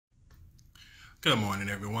Good morning,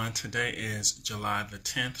 everyone. Today is July the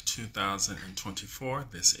 10th, 2024.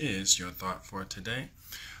 This is your thought for today.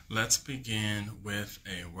 Let's begin with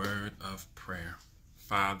a word of prayer.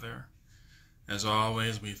 Father, as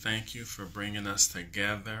always, we thank you for bringing us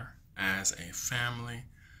together as a family.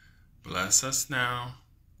 Bless us now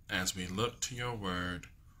as we look to your word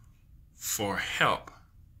for help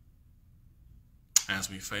as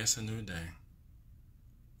we face a new day.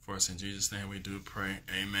 For us in Jesus' name we do pray.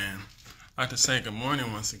 Amen. I'd like to say good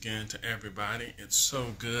morning once again to everybody. It's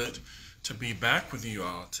so good to be back with you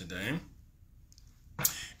all today.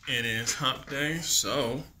 It is hump day,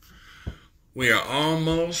 so we are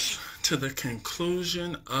almost to the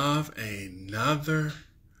conclusion of another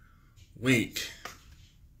week.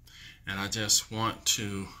 And I just want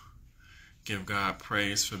to give God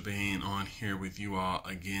praise for being on here with you all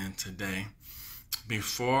again today.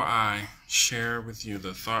 Before I share with you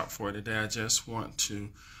the thought for today, I just want to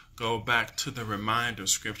go back to the reminder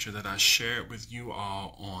scripture that I shared with you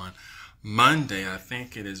all on Monday. I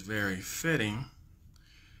think it is very fitting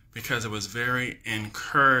because it was very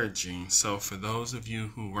encouraging. So for those of you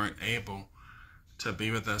who weren't able to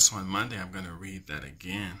be with us on Monday, I'm going to read that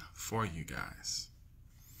again for you guys.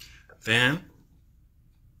 Then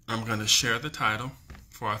I'm going to share the title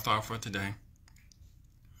for our thought for today.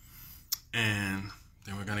 And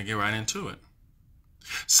then we're going to get right into it.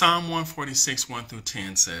 Psalm 146, 1 through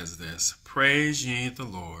 10 says this: Praise ye the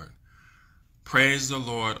Lord. Praise the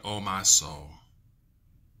Lord, O my soul.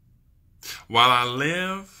 While I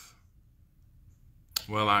live,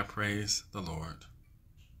 will I praise the Lord.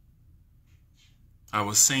 I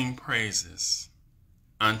will sing praises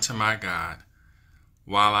unto my God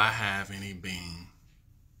while I have any being.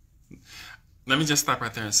 Let me just stop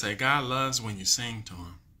right there and say, God loves when you sing to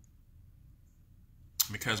him.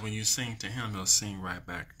 Because when you sing to him, he'll sing right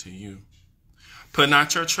back to you. Put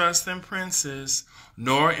not your trust in princes,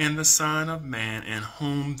 nor in the Son of Man, in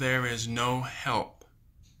whom there is no help.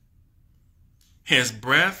 His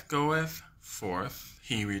breath goeth forth,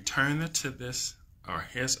 he returneth to this or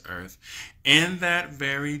his earth. In that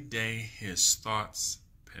very day his thoughts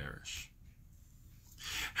perish.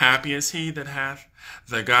 Happy is he that hath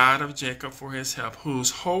the God of Jacob for his help,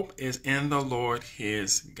 whose hope is in the Lord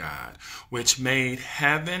his God, which made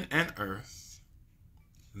heaven and earth,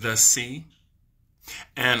 the sea,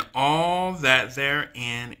 and all that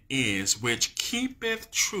therein is, which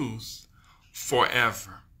keepeth truth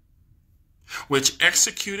forever, which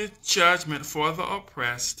executeth judgment for the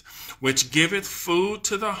oppressed, which giveth food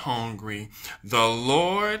to the hungry. The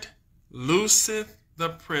Lord looseth the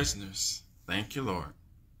prisoners. Thank you, Lord.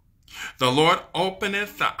 The Lord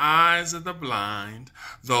openeth the eyes of the blind.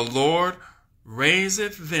 The Lord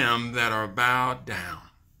raiseth them that are bowed down.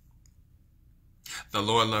 The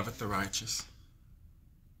Lord loveth the righteous.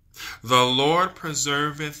 The Lord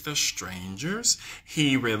preserveth the strangers.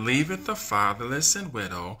 He relieveth the fatherless and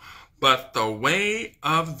widow. But the way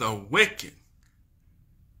of the wicked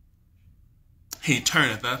he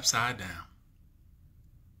turneth upside down.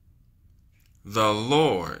 The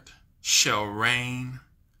Lord shall reign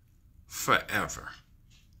forever.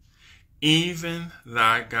 Even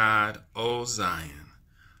thy God, O Zion,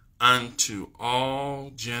 unto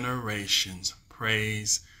all generations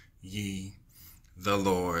praise ye the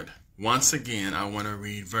Lord. Once again, I want to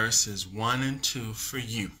read verses 1 and 2 for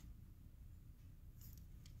you.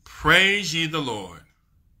 Praise ye the Lord.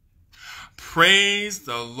 Praise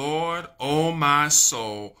the Lord, O my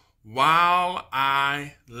soul. While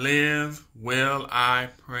I live, will I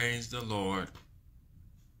praise the Lord.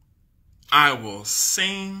 I will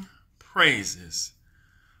sing praises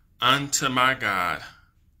unto my God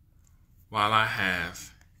while I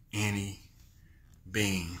have any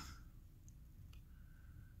being.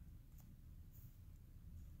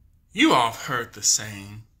 You all have heard the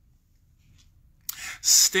saying,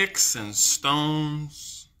 sticks and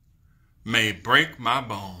stones may break my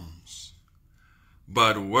bones,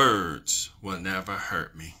 but words will never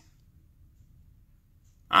hurt me.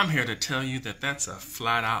 I'm here to tell you that that's a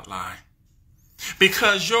flat out lie.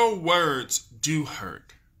 Because your words do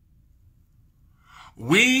hurt.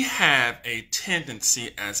 We have a tendency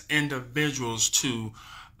as individuals to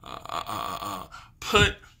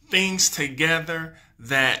put things together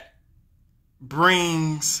that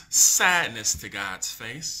brings sadness to God's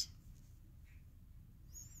face.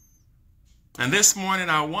 And this morning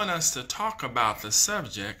I want us to talk about the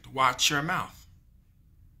subject, watch your mouth.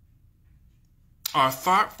 Our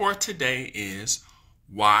thought for today is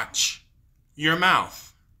watch your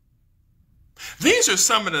mouth. These are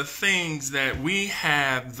some of the things that we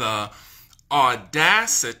have the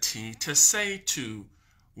audacity to say to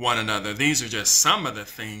one another. These are just some of the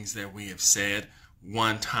things that we have said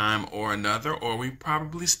one time or another, or we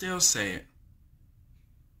probably still say it.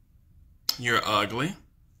 You're ugly.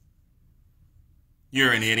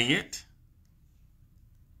 You're an idiot.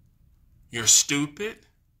 You're stupid.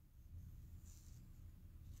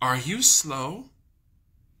 Are you slow?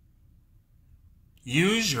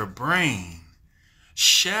 Use your brain.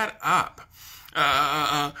 Shut up.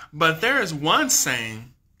 But there is one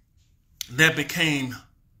saying that became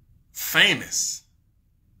famous.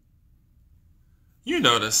 You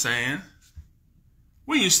know the saying.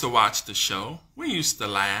 We used to watch the show. We used to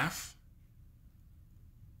laugh.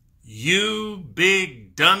 You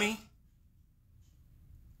big dummy.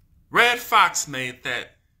 Red Fox made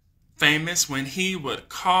that famous when he would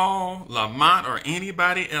call Lamont or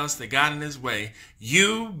anybody else that got in his way,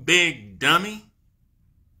 you big dummy.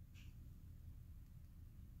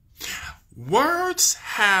 Words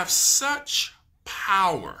have such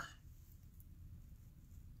power.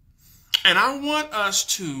 And I want us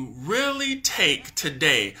to really take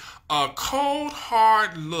today a cold,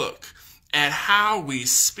 hard look at how we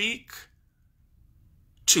speak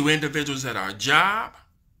to individuals at our job,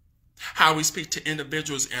 how we speak to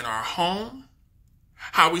individuals in our home,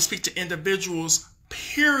 how we speak to individuals,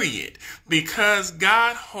 period, because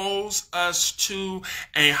God holds us to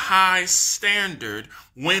a high standard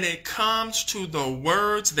when it comes to the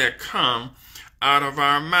words that come out of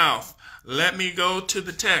our mouth. Let me go to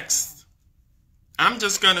the text. I'm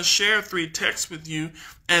just going to share 3 texts with you,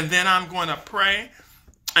 and then I'm going to pray,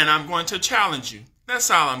 and I'm going to challenge you.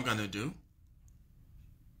 That's all I'm going to do.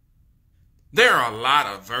 There are a lot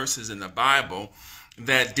of verses in the Bible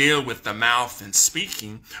that deal with the mouth and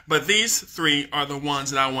speaking, but these 3 are the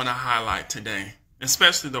ones that I want to highlight today,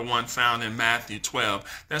 especially the one found in Matthew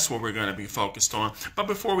 12. That's what we're going to be focused on. But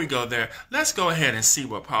before we go there, let's go ahead and see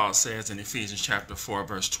what Paul says in Ephesians chapter 4,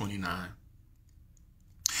 verse 29.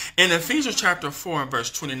 In Ephesians chapter 4 and verse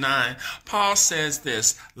 29, Paul says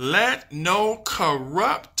this: let no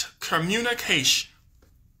corrupt communication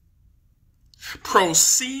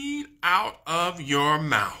proceed out of your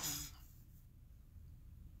mouth,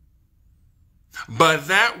 but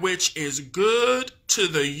that which is good to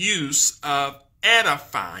the use of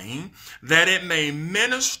edifying, that it may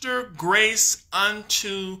minister grace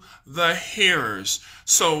unto the hearers.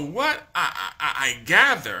 So what I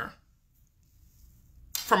gather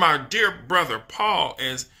from our dear brother Paul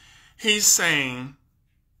is he's saying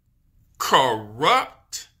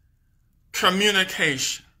corrupt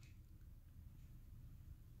communication.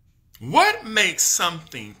 What makes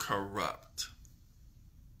something corrupt?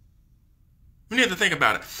 We need to think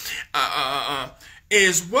about it.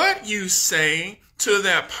 Is what you say to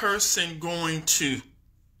that person going to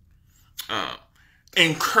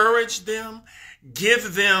encourage them,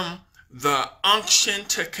 give them the unction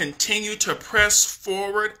to continue to press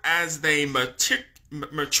forward as they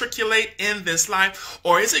matriculate in this life?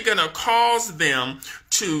 Or is it going to cause them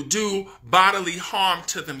to do bodily harm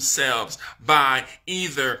to themselves by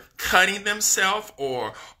either cutting themselves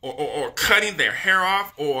or cutting their hair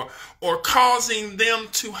off or causing them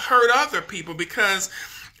to hurt other people? Because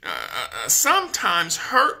sometimes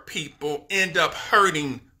hurt people end up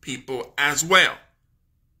hurting people as well.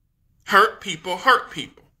 Hurt people hurt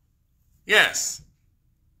people. Yes,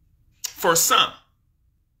 for some.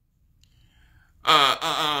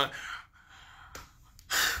 I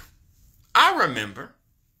remember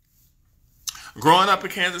growing up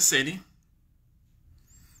in Kansas City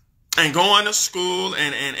and going to school,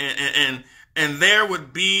 and there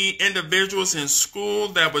would be individuals in school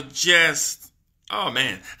that would just, oh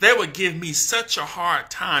man, they would give me such a hard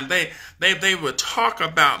time. They would talk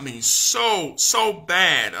about me so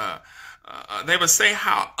bad. They would say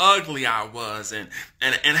how ugly I was and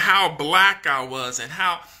how black I was and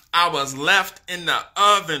how I was left in the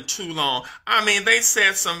oven too long. I mean, they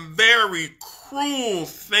said some very cruel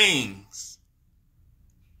things.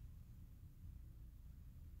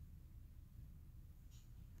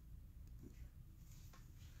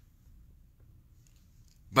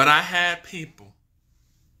 But I had people.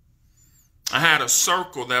 I had a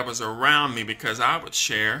circle that was around me because I would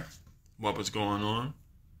share what was going on.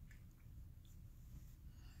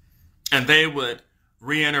 And they would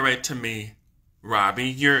reiterate to me, Robbie,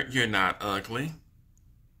 you're not ugly.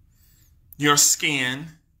 Your skin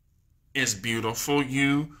is beautiful.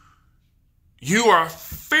 You are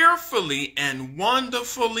fearfully and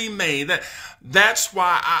wonderfully made. That's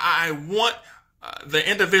why I want the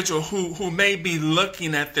individual who may be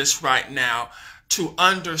looking at this right now to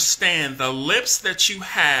understand the lips that you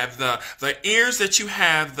have, the ears that you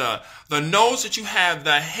have, the nose that you have,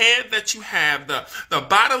 the head that you have, the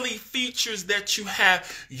bodily features that you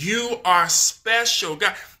have. You are special.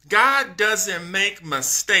 God doesn't make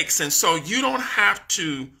mistakes. And so you don't have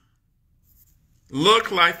to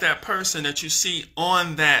look like that person that you see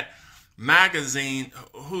on that magazine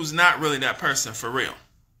who's not really that person for real.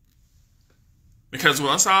 Because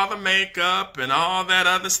once all the makeup and all that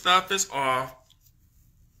other stuff is off,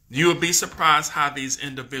 you will be surprised how these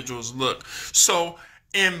individuals look. So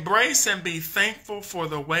embrace and be thankful for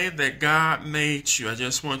the way that God made you. I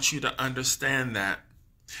just want you to understand that.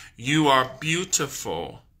 You are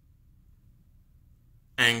beautiful.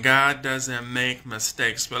 And God doesn't make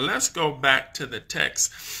mistakes. But let's go back to the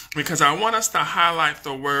text, because I want us to highlight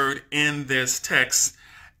the word in this text,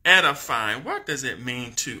 edifying. What does it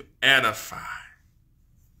mean to edify?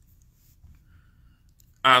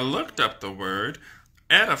 I looked up the word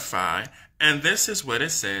edify, and this is what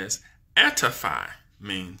it says. Edify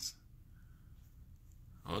means.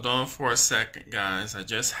 Hold on for a second, guys. I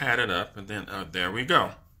just had it up, and then there we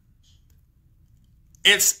go.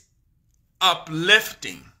 It's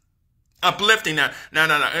uplifting. Uplifting. Now.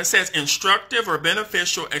 It says instructive or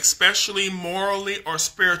beneficial, especially morally or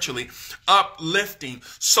spiritually. Uplifting.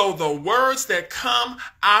 So the words that come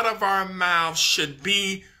out of our mouths should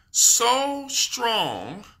be so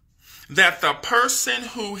strong that the person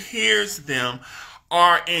who hears them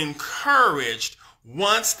are encouraged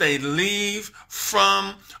once they leave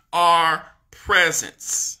from our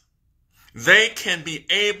presence. They can be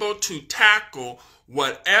able to tackle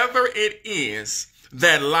whatever it is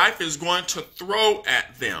that life is going to throw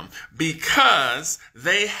at them, because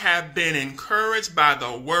they have been encouraged by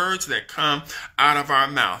the words that come out of our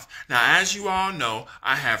mouth. Now, as you all know,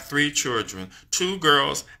 I have 3 children, 2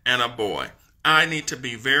 girls and a boy. I need to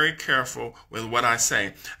be very careful with what I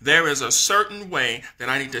say. There is a certain way that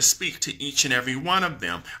I need to speak to each and every one of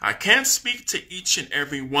them. I can't speak to each and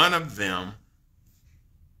every one of them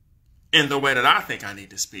in the way that I think I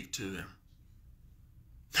need to speak to them.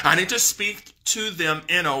 I need to speak to them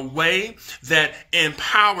in a way that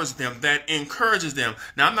empowers them, that encourages them.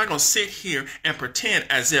 Now, I'm not going to sit here and pretend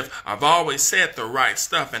as if I've always said the right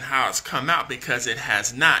stuff and how it's come out, because it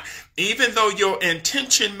has not. Even though your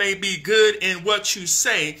intention may be good in what you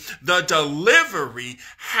say, the delivery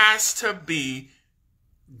has to be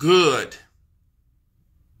good,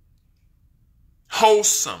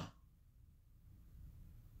 wholesome,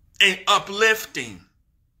 and uplifting.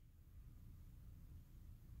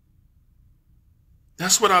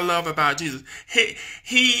 That's what I love about Jesus.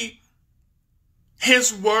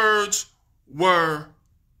 His words were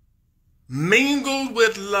mingled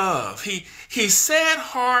with love. He said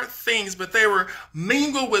hard things, but they were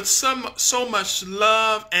mingled with so much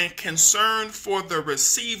love and concern for the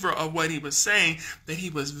receiver of what he was saying, that he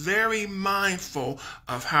was very mindful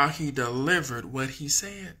of how he delivered what he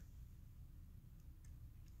said.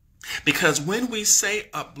 Because when we say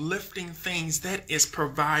uplifting things, that is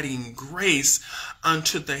providing grace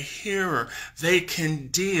unto the hearer. They can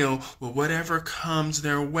deal with whatever comes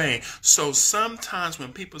their way. So sometimes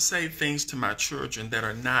when people say things to my children that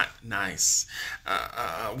are not nice,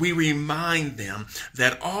 we remind them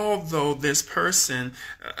that although this person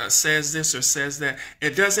says this or says that,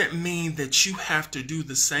 it doesn't mean that you have to do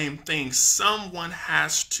the same thing. Someone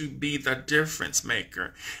has to be the difference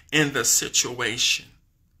maker in the situation.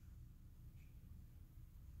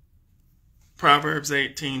 Proverbs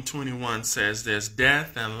 18:21 says this: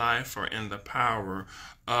 death and life are in the power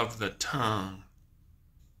of the tongue.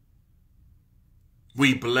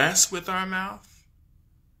 We bless with our mouth.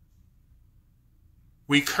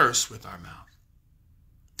 We curse with our mouth.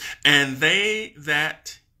 And they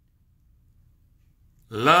that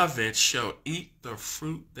love it shall eat the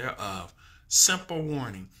fruit thereof. Simple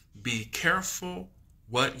warning: be careful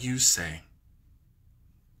what you say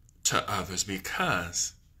to others,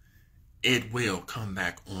 because it will come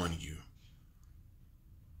back on you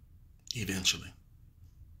eventually.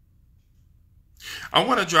 I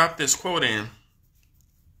want to drop this quote in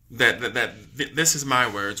that this is my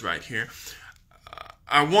words right here.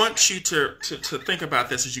 I want you to think about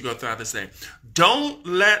this as you go throughout this day. Don't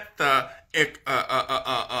let the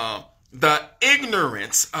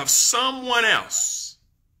ignorance of someone else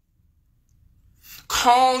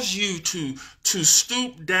cause you to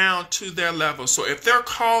stoop down to their level. So if they're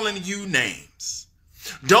calling you names,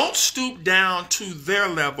 don't stoop down to their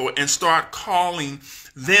level and start calling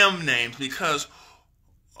them names, because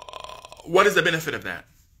what is the benefit of that?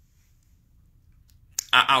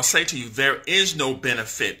 I'll say to you, there is no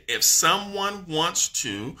benefit. If someone wants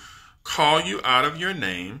to call you out of your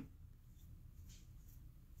name,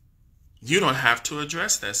 You don't have to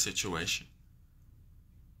address that situation.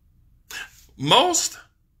 Most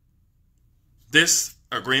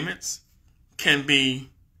disagreements can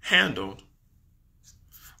be handled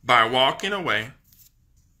by walking away,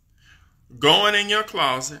 going in your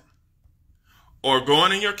closet, or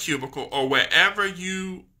going in your cubicle, or wherever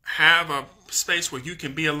you have a space where you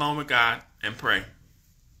can be alone with God and pray.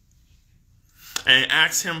 And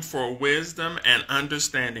ask him for wisdom and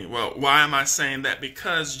understanding. Well, why am I saying that?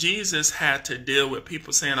 Because Jesus had to deal with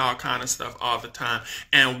people saying all kind of stuff all the time.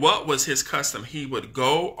 And what was his custom? He would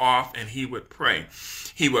go off and he would pray.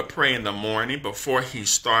 He would pray in the morning before he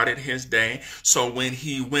started his day. So when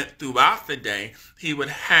he went throughout the day, he would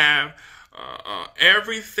have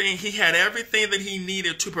everything. He had everything that he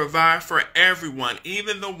needed to provide for everyone,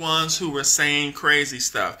 even the ones who were saying crazy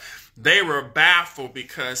stuff. They were baffled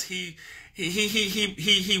because he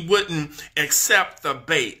wouldn't accept the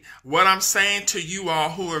bait. What I'm saying to you all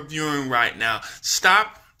who are viewing right now,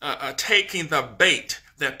 stop taking the bait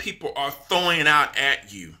that people are throwing out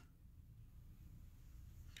at you.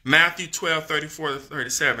 Matthew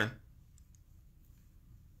 12:34-37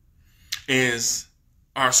 is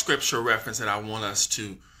our scripture reference that I want us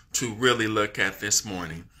to really look at this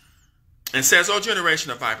morning. And says, "O generation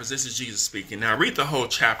of vipers," this is Jesus speaking. Now read the whole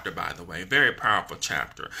chapter, by the way. Very powerful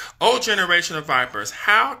chapter. "O generation of vipers,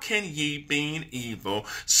 how can ye, being evil,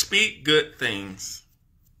 speak good things?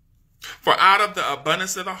 For out of the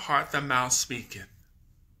abundance of the heart the mouth speaketh."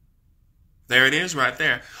 There it is right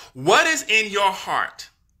there. What is in your heart?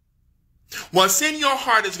 What's in your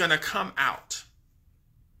heart is going to come out.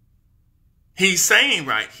 He's saying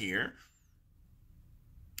right here,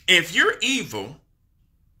 if you're evil,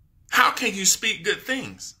 how can you speak good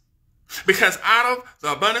things? Because out of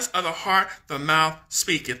the abundance of the heart, the mouth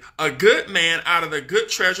speaketh. A good man out of the good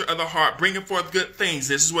treasure of the heart bringeth forth good things.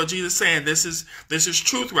 This is what Jesus is saying. This is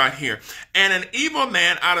truth right here. And an evil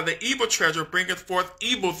man out of the evil treasure bringeth forth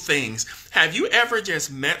evil things. Have you ever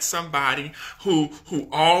just met somebody who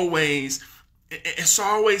always, it's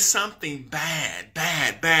always something bad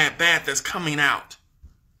that's coming out?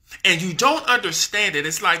 And you don't understand it.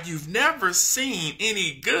 It's like you've never seen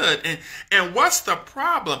any good. And what's the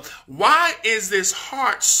problem? Why is this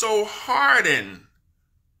heart so hardened?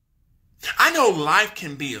 I know life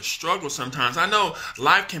can be a struggle sometimes. I know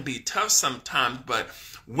life can be tough sometimes. But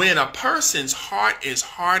when a person's heart is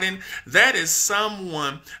hardened, that is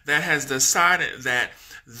someone that has decided that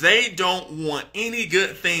they don't want any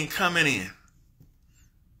good thing coming in.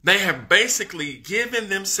 They have basically given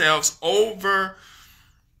themselves over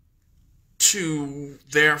to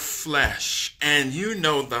their flesh. And you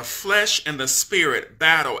know, the flesh and the spirit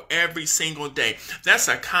battle every single day. That's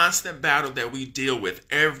a constant battle that we deal with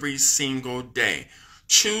every single day.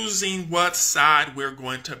 Choosing what side we're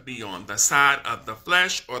going to be on, the side of the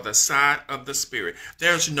flesh or the side of the spirit.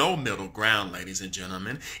 There's no middle ground, ladies and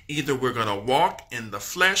gentlemen. Either we're going to walk in the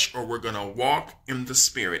flesh or we're going to walk in the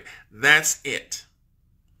spirit. That's it.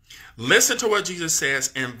 Listen to what Jesus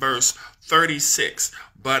says in verse 36.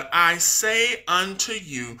 "But I say unto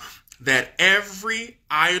you that every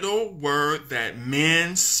idle word that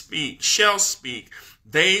men shall speak,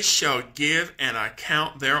 they shall give an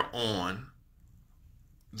account thereof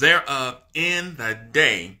in the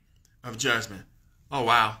day of judgment." Oh,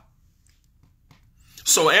 wow.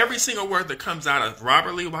 So every single word that comes out of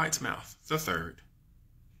Robert Lee White's mouth, the third,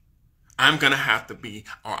 I'm going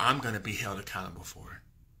to be held accountable for it.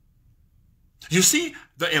 You see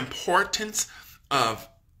the importance of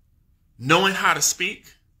knowing how to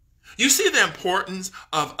speak? You see the importance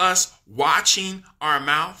of us watching our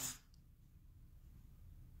mouth?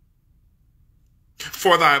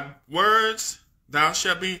 For by thy words thou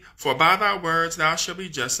shalt be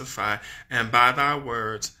justified, and by thy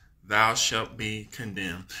words thou shalt be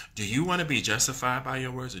condemned. Do you want to be justified by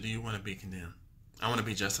your words, or do you want to be condemned? I want to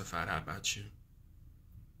be justified. How about you?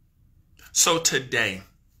 So today,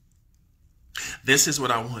 this is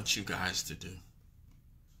what I want you guys to do.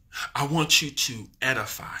 I want you to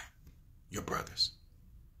edify your brothers.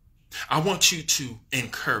 I want you to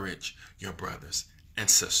encourage your brothers and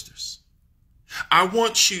sisters. I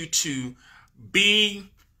want you to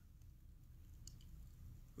be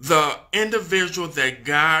the individual that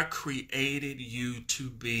God created you to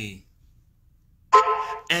be.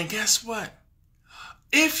 And guess what?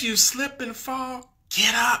 If you slip and fall,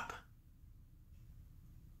 get up.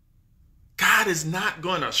 God is not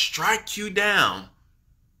going to strike you down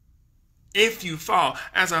if you fall.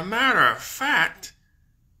 As a matter of fact,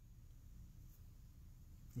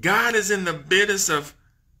 God is in the business of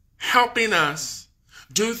helping us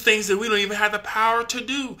do things that we don't even have the power to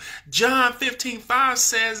do. John 15:5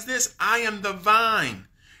 says this, "I am the vine,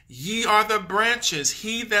 Ye are the branches.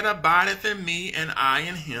 He that abideth in me, and I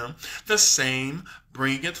in him, the same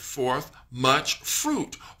bringeth forth much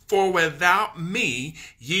fruit. For without me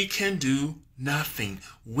ye can do nothing.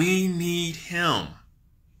 We need him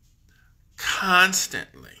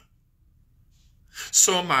constantly.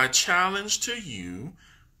 So my challenge to you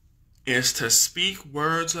is to speak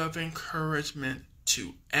words of encouragement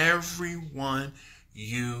to everyone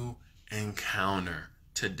you encounter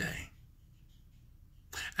today.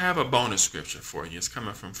 I have a bonus scripture for you. It's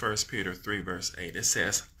coming from 1 Peter 3, verse 8. It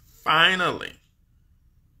says, finally,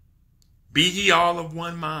 be ye all of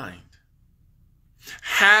one mind,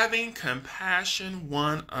 having compassion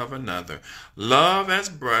one of another. Love as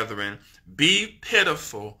brethren. Be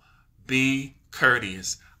pitiful. Be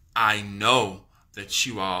courteous. I know that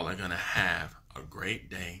you all are going to have a great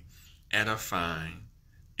day, edifying,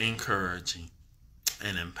 encouraging,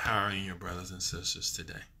 and empowering your brothers and sisters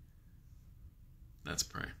today. Let's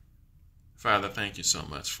pray. Father, thank you so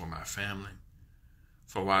much for my family,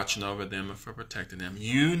 for watching over them and for protecting them.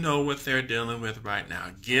 You know what they're dealing with right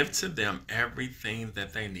now. Give to them everything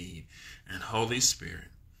that they need. And Holy Spirit,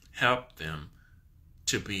 help them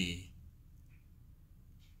to be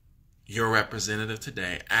your representative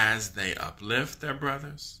today as they uplift their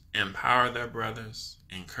brothers, empower their brothers,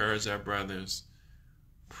 encourage their brothers,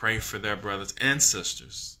 pray for their brothers and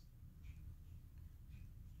sisters.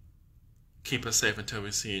 Keep us safe until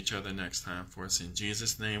we see each other next time. For us in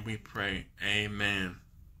Jesus' name we pray. Amen.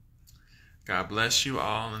 God bless you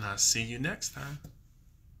all, and I'll see you next time.